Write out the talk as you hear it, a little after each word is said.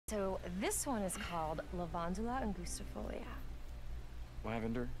So this one is called Lavandula angustifolia.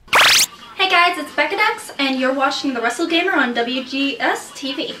 Lavender? Hey guys, it's Becca Dex, and you're watching the Wrestlegamer on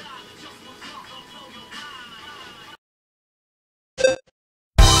WGS-TV.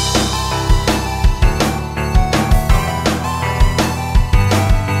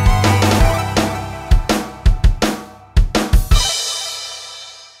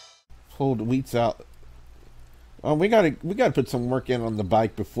 Pull the wheats out. We gotta put some work in on the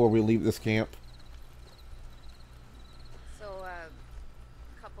bike before we leave this camp. So,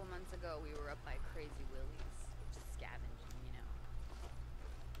 a couple months ago, we were up by Crazy Willie's, just scavenging, you know.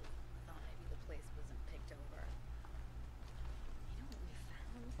 Thought maybe the place wasn't picked over. You know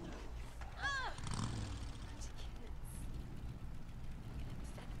what we found? Ah! A bunch of kids.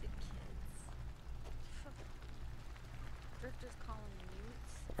 Infected kids. Richters call them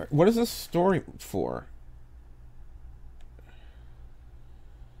mutes. What is this story for?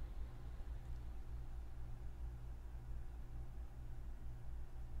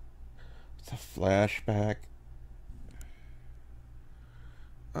 It's a flashback.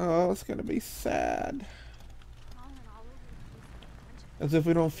 Oh, it's gonna be sad. As if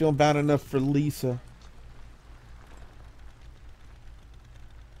we don't feel bad enough for Lisa.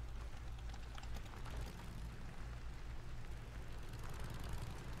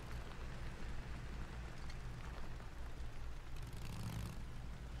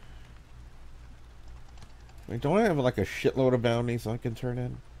 Wait, don't I have like a shitload of bounties I can turn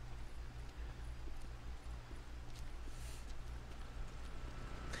in?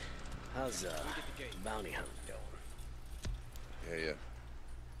 How's bounty hunt going? Yeah.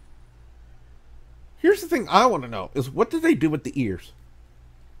 Here's the thing I want to know is what did they do with the ears?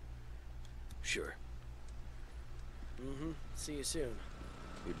 Sure. See you soon.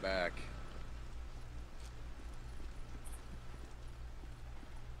 Be back.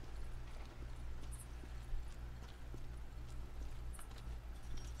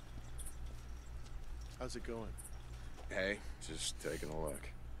 How's it going? Hey, just taking a look.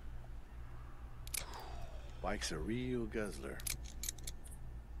 Mike's a real guzzler.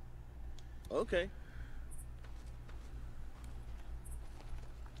 Okay.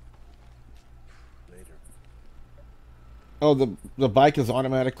 Later. Oh, the bike is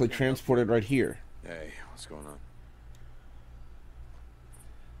automatically transported right here. Hey, what's going on?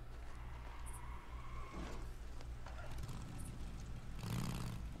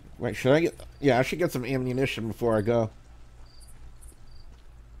 Wait, should I get... Yeah, I should get some ammunition before I go.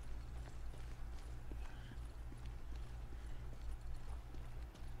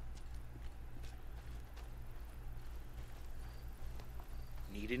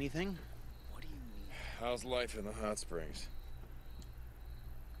 Need anything? What do you need? How's life in the hot springs?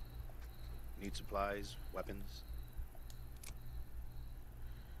 Need supplies, weapons?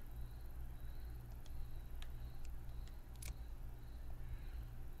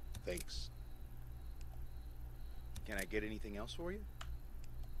 Thanks. Can I get anything else for you?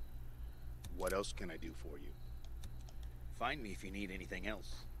 What else can I do for you? Find me if you need anything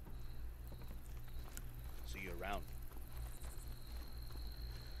else. See you around.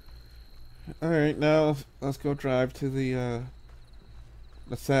 Alright, now let's go drive to the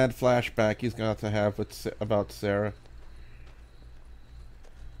sad flashback he's got to have with about Sarah.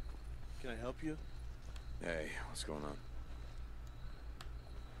 Can I help you? Hey, what's going on?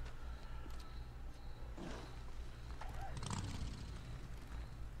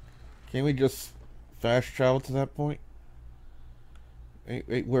 Can't we just fast travel to that point?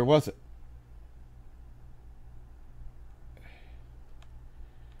 Wait, where was it?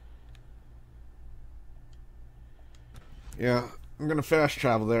 Yeah, I'm gonna fast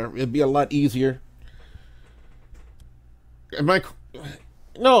travel there. It'd be a lot easier. Am I...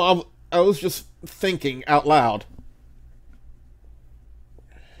 No, I was just thinking out loud.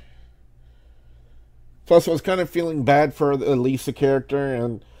 Plus, I was kind of feeling bad for the Lisa character,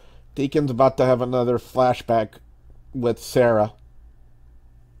 and Deacon's about to have another flashback with Sarah.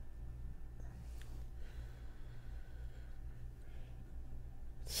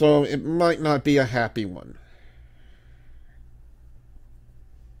 So it might not be a happy one.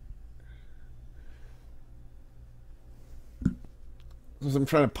 Because I'm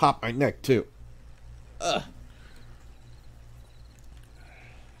trying to pop my neck too. Ugh.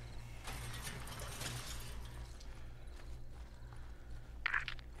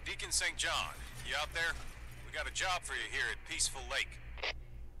 Deacon St. John, you out there? We got a job for you here at Peaceful Lake.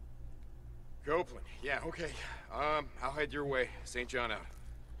 Copeland. Yeah, okay. I'll head your way. St. John out.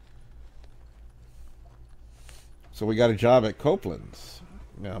 So we got a job at Copeland's.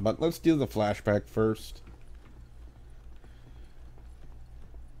 Yeah, but let's do the flashback first.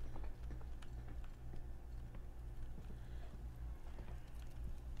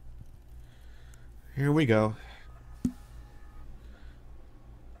 Here we go.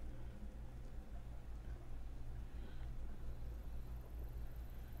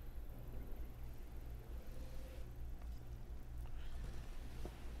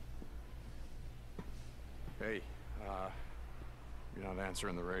 Hey, you're not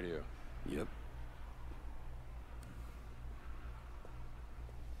answering the radio. Yep.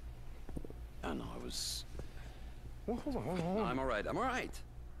 I know, I was... Well, hold on. No, I'm alright, I'm alright.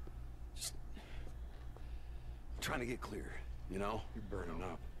 Just... trying to get clear, you know? You're burning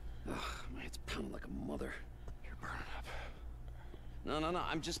up. Ugh, my head's pounding like a mother. You're burning up. No,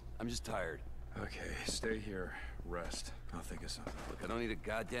 I'm just tired. Okay, stay here. Rest. I'll think of something. Look, I don't need a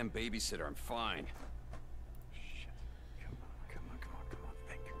goddamn babysitter, I'm fine. Shit. Come on.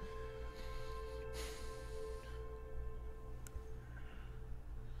 Think.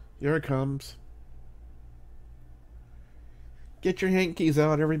 Here it comes. Get your hankies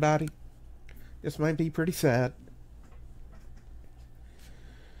out, everybody. This might be pretty sad.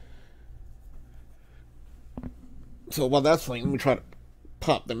 So while that's playing, let me try to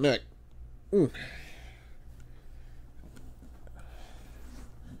pop the neck.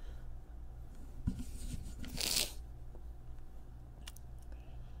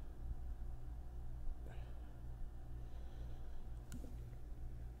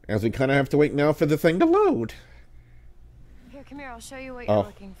 As we kind of have to wait now for the thing to load. Here, come here. I'll show you what you're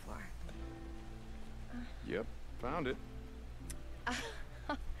looking for. Yep, found it.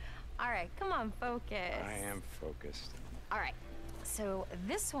 All right, come on, focus. I am focused. All right, so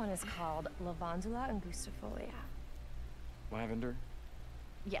this one is called Lavandula angustifolia. Lavender?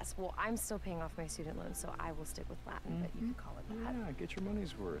 Yes, well, I'm still paying off my student loan, so I will stick with Latin, but you can call it that. Yeah, get your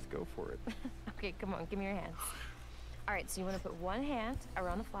money's worth. Go for it. Okay, come on, give me your hands. All right, so you want to put one hand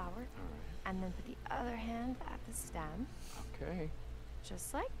around the flower, and then put the other hand at the stem. Okay.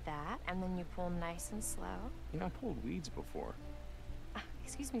 Just like that, and then you pull nice and slow. You know, I pulled weeds before.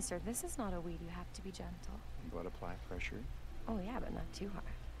 Excuse me, sir, this is not a weed. You have to be gentle. But apply pressure. Oh, yeah, but not too hard.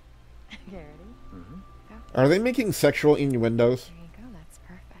 Okay, ready? Mm-hmm. Go. Are they making sexual innuendos? There you go, that's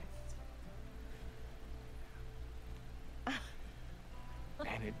perfect.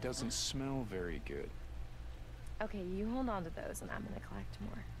 And it doesn't smell very good. Okay, you hold on to those, and I'm gonna collect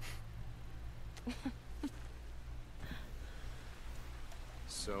more.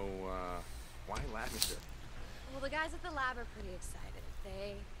 So, why lavender? Well, the guys at the lab are pretty excited.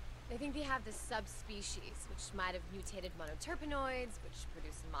 They think they have this subspecies, which might have mutated monoterpenoids, which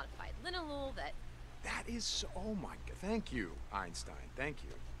produce a modified linalool that... That is so... Oh my god. Thank you, Einstein. Thank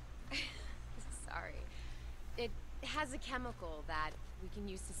you. Sorry. It has a chemical that we can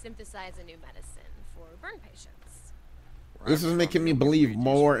use to synthesize a new medicine for burn patients. This is making me believe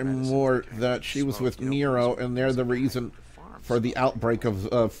more and more that she was with Nero, and they're the reason for the outbreak of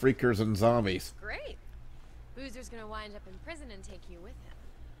freakers and zombies. Great. Boozer's gonna wind up in prison and take you with him.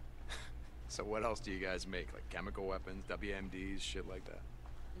 So what else do you guys make? Like chemical weapons, WMDs, shit like that?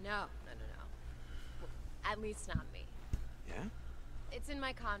 No. Well, at least not me. Yeah? It's in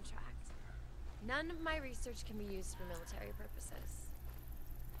my contract. None of my research can be used for military purposes.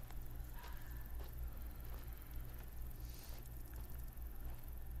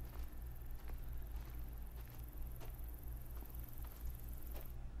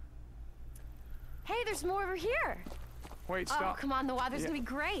 Hey, there's more over here. Wait, Oh, stop. come on, the weather's gonna be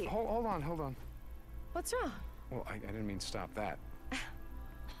great. Hold on. What's wrong? Well, I didn't mean stop that.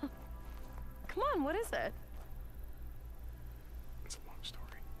 Come on, what is it? It's a long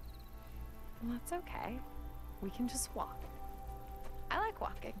story. Well, that's okay. We can just walk. I like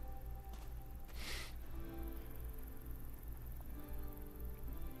walking.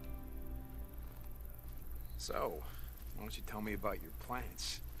 So, why don't you tell me about your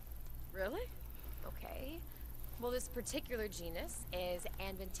plants? Really? Okay. Well, this particular genus is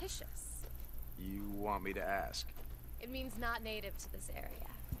adventitious. You want me to ask? It means not native to this area.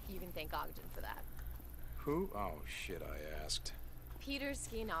 You can thank Ogden for that. Who? Oh, shit, I asked. Peter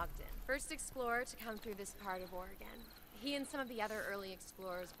Skeen Ogden, first explorer to come through this part of Oregon. He and some of the other early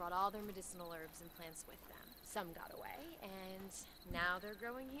explorers brought all their medicinal herbs and plants with them. Some got away, and now they're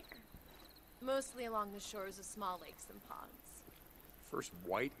growing here. Mostly along the shores of small lakes and ponds. First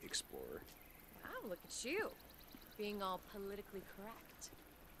white explorer. Wow, look at you. Being all politically correct.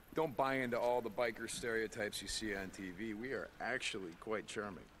 Don't buy into all the biker stereotypes you see on TV. We are actually quite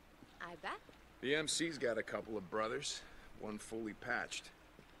charming. I bet. The MC's got a couple of brothers, one fully patched.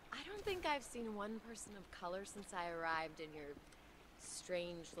 I don't think I've seen one person of color since I arrived in your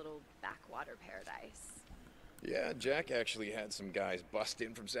strange little backwater paradise. Yeah, Jack actually had some guys bust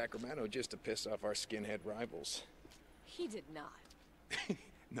in from Sacramento just to piss off our skinhead rivals. He did not.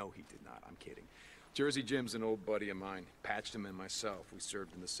 No, he did not. I'm kidding. Jersey Jim's an old buddy of mine. Patched him and myself. We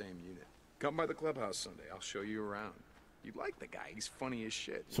served in the same unit. Come by the clubhouse Sunday. I'll show you around. You'd like the guy. He's funny as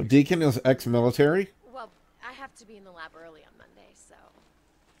shit. So Deacon is ex-military? Well, I have to be in the lab early on Monday, so...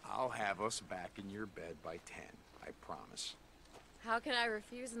 I'll have us back in your bed by 10. I promise. How can I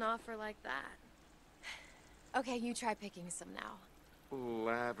refuse an offer like that? Okay, you try picking some now.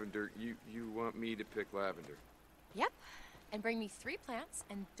 Lavender. You want me to pick lavender? Yep. And bring me 3 plants,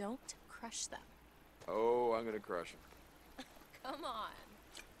 and don't crush them. Oh, I'm gonna crush him. Come on.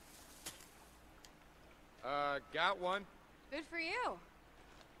 Got one. Good for you.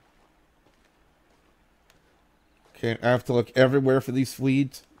 Okay, I have to look everywhere for these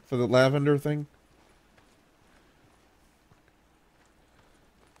weeds, for the lavender thing.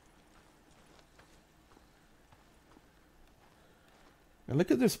 And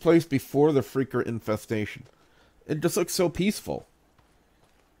look at this place before the freaker infestation. It just looks so peaceful.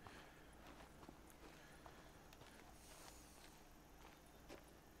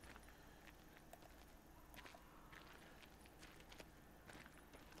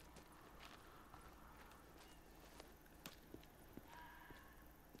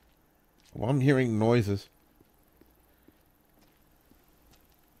 Well, I'm hearing noises.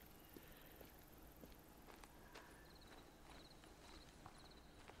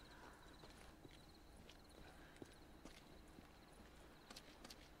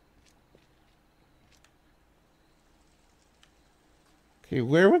 Okay,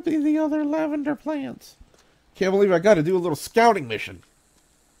 where would be the other lavender plants? Can't believe I got to do a little scouting mission.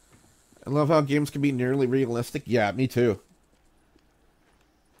 I love how games can be nearly realistic. Yeah, me too.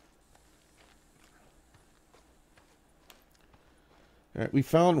 Alright, we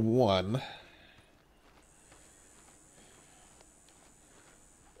found one.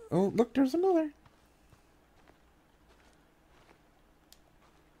 Oh, look, there's another.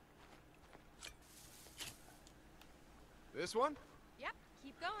 This one? Yep,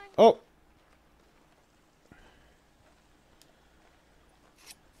 keep going. Oh!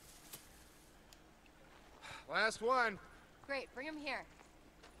 Last one. Great, bring him here.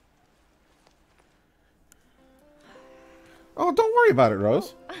 Oh, don't worry about it,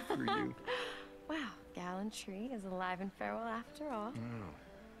 Rose. For you. Wow, Gallantry is alive and farewell after all.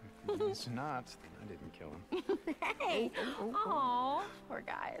 Oh, if it's not, I didn't kill him. Hey! Aw, poor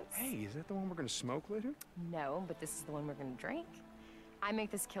guys. Hey, is that the one we're gonna smoke later? No, but this is the one we're gonna drink. I make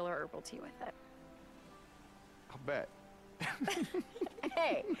this killer herbal tea with it. I'll bet.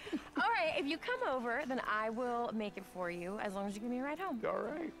 Hey, all right, if you come over, then I will make it for you as long as you give me a ride home. All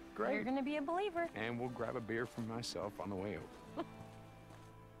right, great. You're gonna be a believer. And we'll grab a beer for myself on the way over.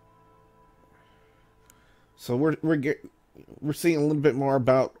 So we're seeing a little bit more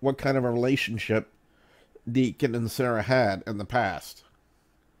about what kind of a relationship Deacon and Sarah had in the past.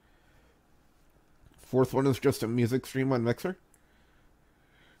 Fourth one is just a music stream on Mixer.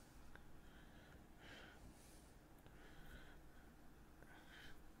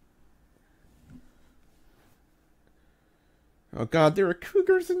 Oh god, there are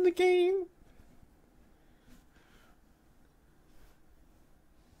cougars in the game!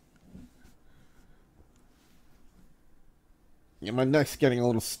 Yeah, my neck's getting a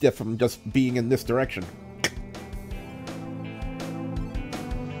little stiff from just being in this direction.